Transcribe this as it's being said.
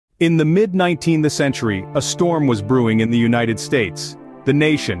In the mid-19th century, a storm was brewing in the United States. The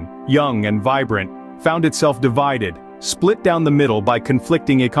nation, young and vibrant, found itself divided, split down the middle by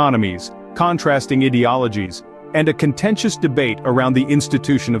conflicting economies, contrasting ideologies, and a contentious debate around the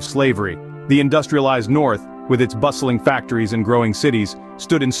institution of slavery. The industrialized North, with its bustling factories and growing cities,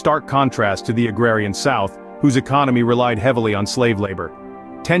 stood in stark contrast to the agrarian South, whose economy relied heavily on slave labor.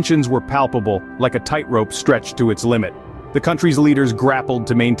 Tensions were palpable, like a tightrope stretched to its limit. The country's leaders grappled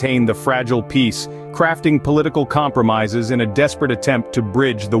to maintain the fragile peace, crafting political compromises in a desperate attempt to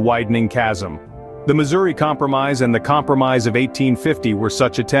bridge the widening chasm. The Missouri Compromise and the Compromise of 1850 were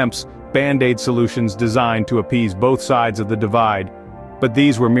such attempts, band-aid solutions designed to appease both sides of the divide. But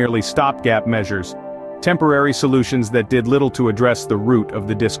these were merely stopgap measures, temporary solutions that did little to address the root of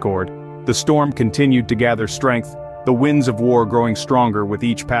the discord. The storm continued to gather strength, the winds of war growing stronger with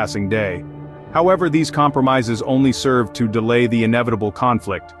each passing day. However, these compromises only served to delay the inevitable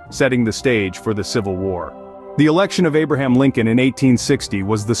conflict, setting the stage for the Civil War. The election of Abraham Lincoln in 1860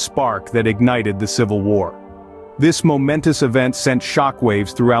 was the spark that ignited the Civil War. This momentous event sent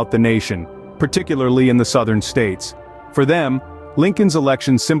shockwaves throughout the nation, particularly in the southern states. For them, Lincoln's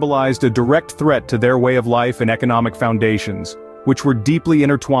election symbolized a direct threat to their way of life and economic foundations, which were deeply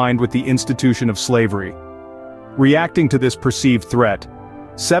intertwined with the institution of slavery. Reacting to this perceived threat,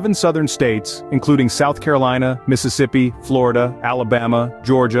 7 southern states, including South Carolina, Mississippi, Florida, Alabama,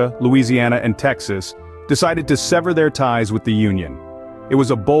 Georgia, Louisiana, and Texas, decided to sever their ties with the Union. It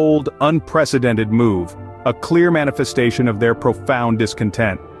was a bold, unprecedented move, a clear manifestation of their profound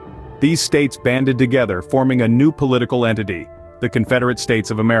discontent. These states banded together, forming a new political entity, the Confederate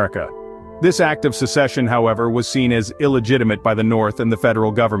States of America. This act of secession, however, was seen as illegitimate by the North and the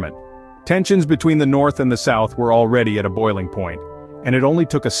federal government. Tensions between the North and the South were already at a boiling point, and it only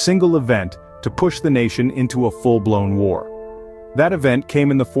took a single event to push the nation into a full-blown war. That event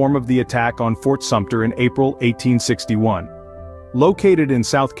came in the form of the attack on Fort Sumter in April 1861. Located in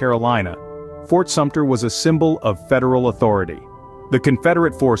South Carolina, Fort Sumter was a symbol of federal authority. The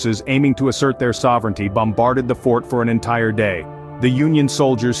Confederate forces, aiming to assert their sovereignty, bombarded the fort for an entire day. The Union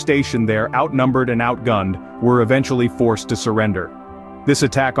soldiers stationed there, outnumbered and outgunned, were eventually forced to surrender. This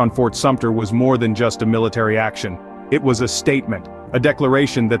attack on Fort Sumter was more than just a military action. It was a statement, a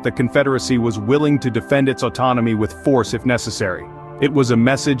declaration that the Confederacy was willing to defend its autonomy with force if necessary. It was a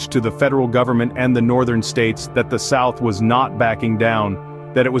message to the federal government and the northern states that the South was not backing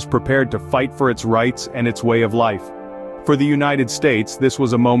down, that it was prepared to fight for its rights and its way of life. For the United States, this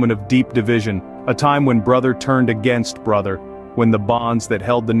was a moment of deep division, a time when brother turned against brother, when the bonds that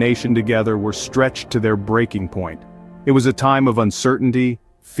held the nation together were stretched to their breaking point. It was a time of uncertainty,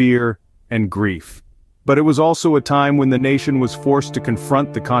 fear, and grief. But it was also a time when the nation was forced to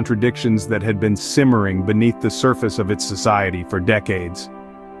confront the contradictions that had been simmering beneath the surface of its society for decades.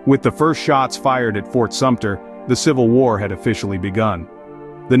 With the first shots fired at Fort Sumter, the Civil War had officially begun.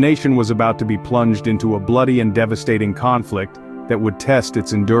 The nation was about to be plunged into a bloody and devastating conflict that would test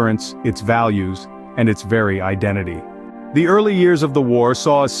its endurance, its values, and its very identity. The early years of the war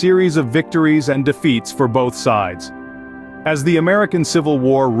saw a series of victories and defeats for both sides. As the American Civil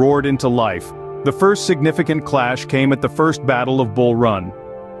War roared into life, the first significant clash came at the First Battle of Bull Run.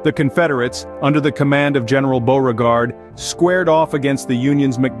 The Confederates, under the command of General Beauregard, squared off against the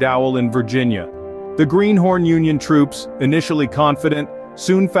Union's McDowell in Virginia. The Greenhorn Union troops, initially confident,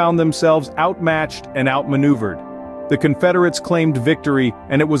 soon found themselves outmatched and outmaneuvered. The Confederates claimed victory,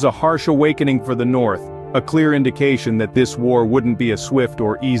 and it was a harsh awakening for the North, a clear indication that this war wouldn't be a swift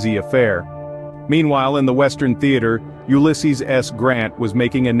or easy affair. Meanwhile, in the Western theater, Ulysses S. Grant was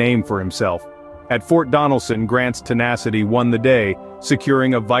making a name for himself. At Fort Donelson, Grant's tenacity won the day,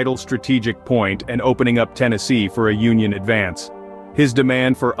 securing a vital strategic point and opening up Tennessee for a Union advance. His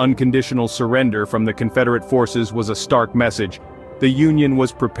demand for unconditional surrender from the Confederate forces was a stark message. The Union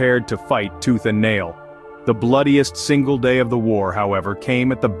was prepared to fight tooth and nail. The bloodiest single day of the war, however,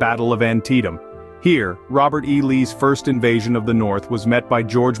 came at the Battle of Antietam. Here, Robert E. Lee's first invasion of the North was met by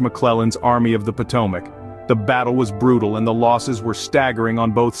George McClellan's Army of the Potomac. The battle was brutal and the losses were staggering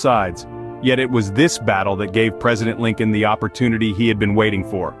on both sides. Yet it was this battle that gave President Lincoln the opportunity he had been waiting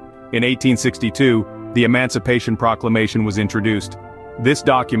for. In 1862, the Emancipation Proclamation was introduced. This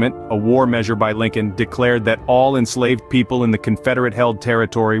document, a war measure by Lincoln, declared that all enslaved people in the Confederate-held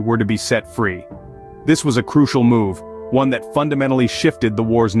territory were to be set free. This was a crucial move, one that fundamentally shifted the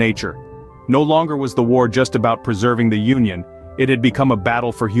war's nature. No longer was the war just about preserving the Union, it had become a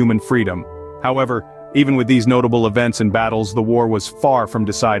battle for human freedom. However, even with these notable events and battles, the war was far from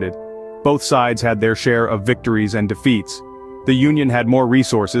decided. Both sides had their share of victories and defeats. The Union had more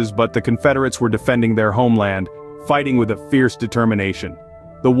resources, but the Confederates were defending their homeland, fighting with a fierce determination.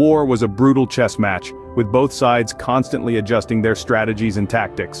 The war was a brutal chess match, with both sides constantly adjusting their strategies and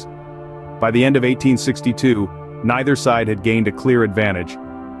tactics. By the end of 1862, neither side had gained a clear advantage,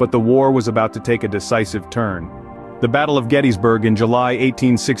 but the war was about to take a decisive turn. The Battle of Gettysburg in July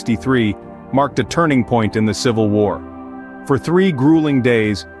 1863 marked a turning point in the Civil War. For 3 grueling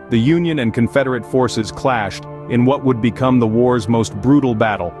days, the Union and Confederate forces clashed in what would become the war's most brutal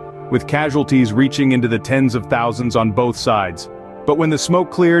battle, with casualties reaching into the tens of thousands on both sides. But when the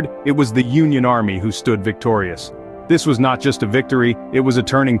smoke cleared, it was the Union Army who stood victorious. This was not just a victory, it was a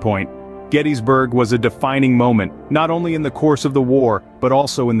turning point. Gettysburg was a defining moment, not only in the course of the war, but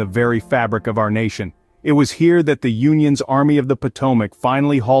also in the very fabric of our nation. It was here that the Union's Army of the Potomac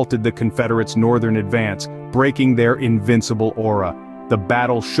finally halted the Confederates' northern advance, breaking their invincible aura. The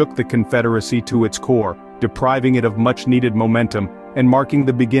battle shook the Confederacy to its core, depriving it of much-needed momentum, and marking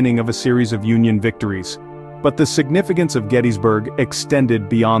the beginning of a series of Union victories. But the significance of Gettysburg extended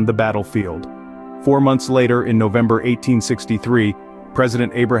beyond the battlefield. 4 months later, in November 1863,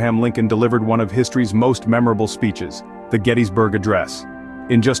 President Abraham Lincoln delivered one of history's most memorable speeches, the Gettysburg Address.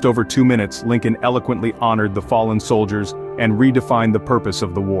 In just over 2 minutes, Lincoln eloquently honored the fallen soldiers and redefined the purpose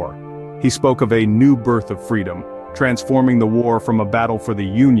of the war. He spoke of a new birth of freedom, transforming the war from a battle for the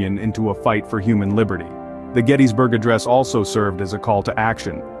Union into a fight for human liberty. The Gettysburg Address also served as a call to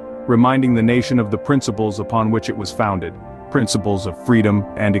action, reminding the nation of the principles upon which it was founded, principles of freedom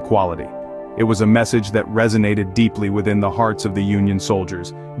and equality. It was a message that resonated deeply within the hearts of the Union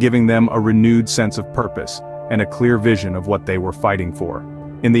soldiers, giving them a renewed sense of purpose and a clear vision of what they were fighting for.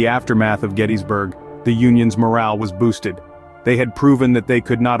 In the aftermath of Gettysburg, the Union's morale was boosted. They had proven that they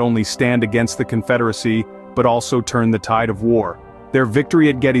could not only stand against the Confederacy, but also turn the tide of war. Their victory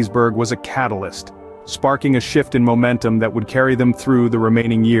at Gettysburg was a catalyst, sparking a shift in momentum that would carry them through the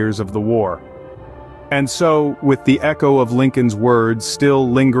remaining years of the war. And so, with the echo of Lincoln's words still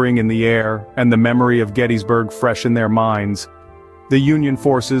lingering in the air and the memory of Gettysburg fresh in their minds, the Union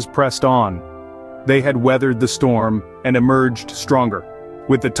forces pressed on. They had weathered the storm and emerged stronger.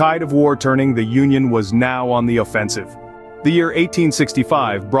 With the tide of war turning, the Union was now on the offensive. The year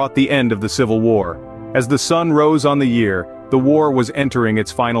 1865 brought the end of the Civil War. As the sun rose on the year, the war was entering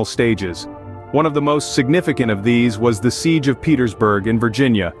its final stages. One of the most significant of these was the Siege of Petersburg in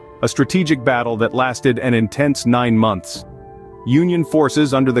Virginia, a strategic battle that lasted an intense 9 months. Union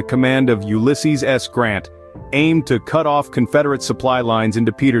forces under the command of Ulysses S. Grant aimed to cut off Confederate supply lines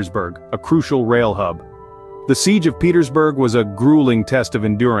into Petersburg, a crucial rail hub. The Siege of Petersburg was a grueling test of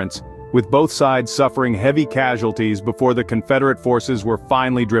endurance, with both sides suffering heavy casualties before the Confederate forces were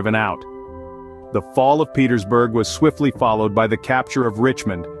finally driven out. The fall of Petersburg was swiftly followed by the capture of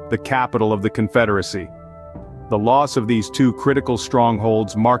Richmond, the capital of the Confederacy. The loss of these 2 critical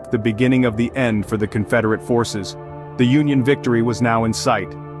strongholds marked the beginning of the end for the Confederate forces. The Union victory was now in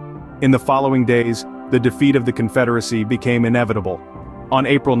sight. In the following days, the defeat of the Confederacy became inevitable. On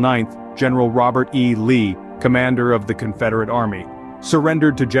April 9th, General Robert E. Lee, commander of the Confederate Army,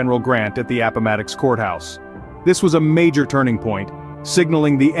 surrendered to General Grant at the Appomattox Courthouse. This was a major turning point,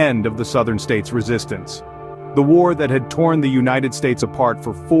 signaling the end of the Southern states' resistance. The war that had torn the United States apart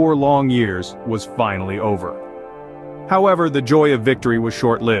for 4 long years was finally over. However, the joy of victory was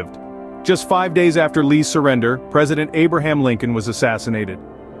short-lived. Just 5 days after Lee's surrender, President Abraham Lincoln was assassinated.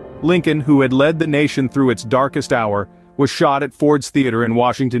 Lincoln, who had led the nation through its darkest hour, was shot at Ford's Theater in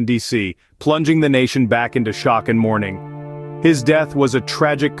Washington, D.C., plunging the nation back into shock and mourning. His death was a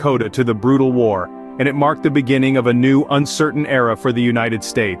tragic coda to the brutal war, and it marked the beginning of a new, uncertain era for the United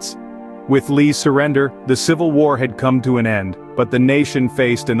States. With Lee's surrender, the Civil War had come to an end, but the nation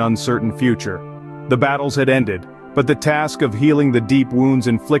faced an uncertain future. The battles had ended, but the task of healing the deep wounds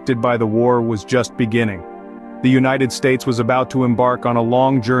inflicted by the war was just beginning. The United States was about to embark on a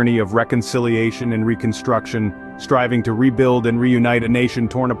long journey of reconciliation and reconstruction, striving to rebuild and reunite a nation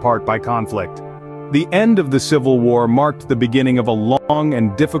torn apart by conflict. The end of the Civil War marked the beginning of a long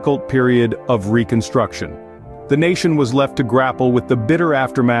and difficult period of reconstruction. The nation was left to grapple with the bitter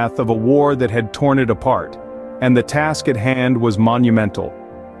aftermath of a war that had torn it apart, and the task at hand was monumental.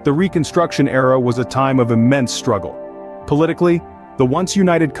 The Reconstruction era was a time of immense struggle. Politically, the once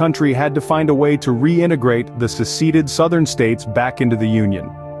united country had to find a way to reintegrate the seceded southern states back into the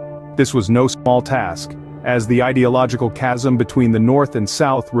Union. This was no small task, as the ideological chasm between the North and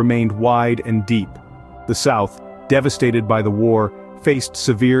South remained wide and deep. The South, devastated by the war, faced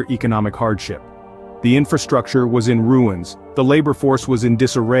severe economic hardship. The infrastructure was in ruins, the labor force was in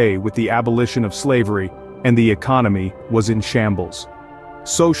disarray with the abolition of slavery, and the economy was in shambles.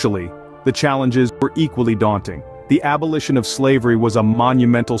 Socially, the challenges were equally daunting. The abolition of slavery was a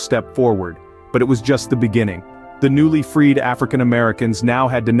monumental step forward, but it was just the beginning. The newly freed African Americans now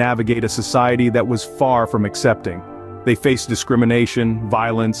had to navigate a society that was far from accepting. They faced discrimination,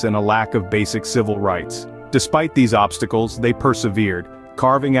 violence, and a lack of basic civil rights. Despite these obstacles, they persevered,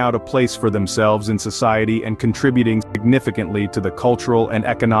 carving out a place for themselves in society and contributing significantly to the cultural and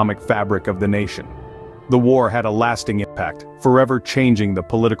economic fabric of the nation. The war had a lasting impact, forever changing the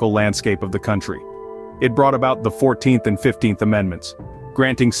political landscape of the country. It brought about the 14th and 15th Amendments,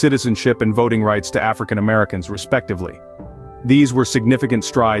 granting citizenship and voting rights to African Americans respectively. These were significant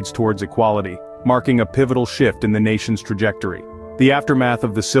strides towards equality, marking a pivotal shift in the nation's trajectory. The aftermath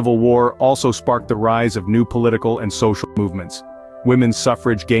of the Civil War also sparked the rise of new political and social movements. Women's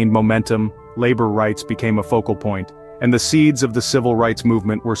suffrage gained momentum, labor rights became a focal point, and the seeds of the civil rights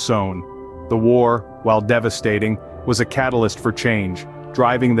movement were sown. The war, while devastating, was a catalyst for change,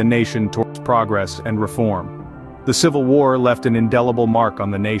 driving the nation towards progress and reform. The Civil War left an indelible mark on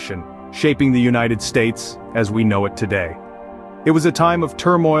the nation, shaping the United States as we know it today. It was a time of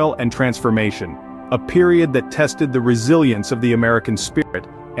turmoil and transformation, a period that tested the resilience of the American spirit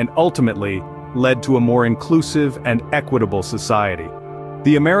and ultimately led to a more inclusive and equitable society.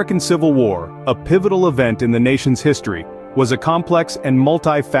 The American Civil War, a pivotal event in the nation's history, was a complex and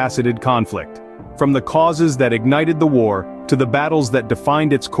multifaceted conflict. From the causes that ignited the war, to the battles that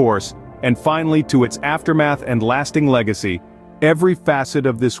defined its course, and finally to its aftermath and lasting legacy, every facet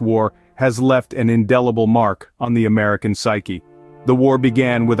of this war has left an indelible mark on the American psyche. The war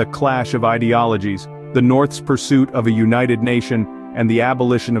began with a clash of ideologies, the North's pursuit of a united nation, and the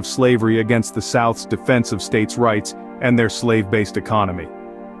abolition of slavery against the South's defense of states' rights and their slave-based economy.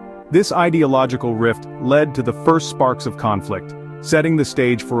 This ideological rift led to the first sparks of conflict, setting the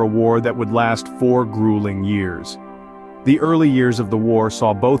stage for a war that would last 4 grueling years. The early years of the war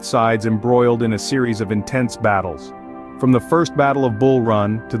saw both sides embroiled in a series of intense battles. From the First Battle of Bull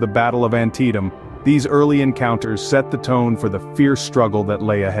Run to the Battle of Antietam, these early encounters set the tone for the fierce struggle that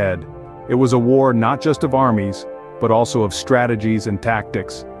lay ahead. It was a war not just of armies, but also of strategies and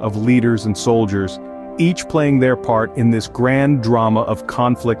tactics, of leaders and soldiers, each playing their part in this grand drama of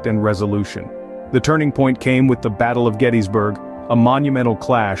conflict and resolution. The turning point came with the Battle of Gettysburg, a monumental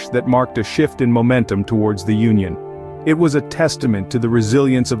clash that marked a shift in momentum towards the Union. It was a testament to the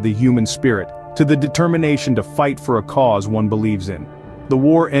resilience of the human spirit, to the determination to fight for a cause one believes in. The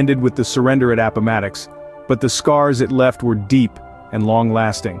war ended with the surrender at Appomattox, but the scars it left were deep and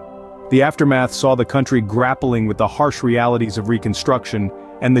long-lasting. The aftermath saw the country grappling with the harsh realities of Reconstruction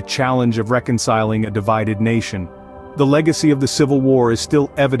and the challenge of reconciling a divided nation. The legacy of the Civil War is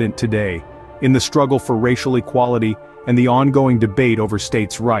still evident today, in the struggle for racial equality and the ongoing debate over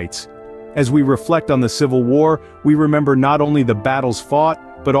states' rights. As we reflect on the Civil War, we remember not only the battles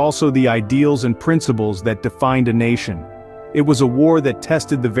fought, but also the ideals and principles that defined a nation. It was a war that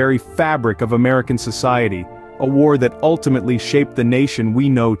tested the very fabric of American society, a war that ultimately shaped the nation we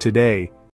know today.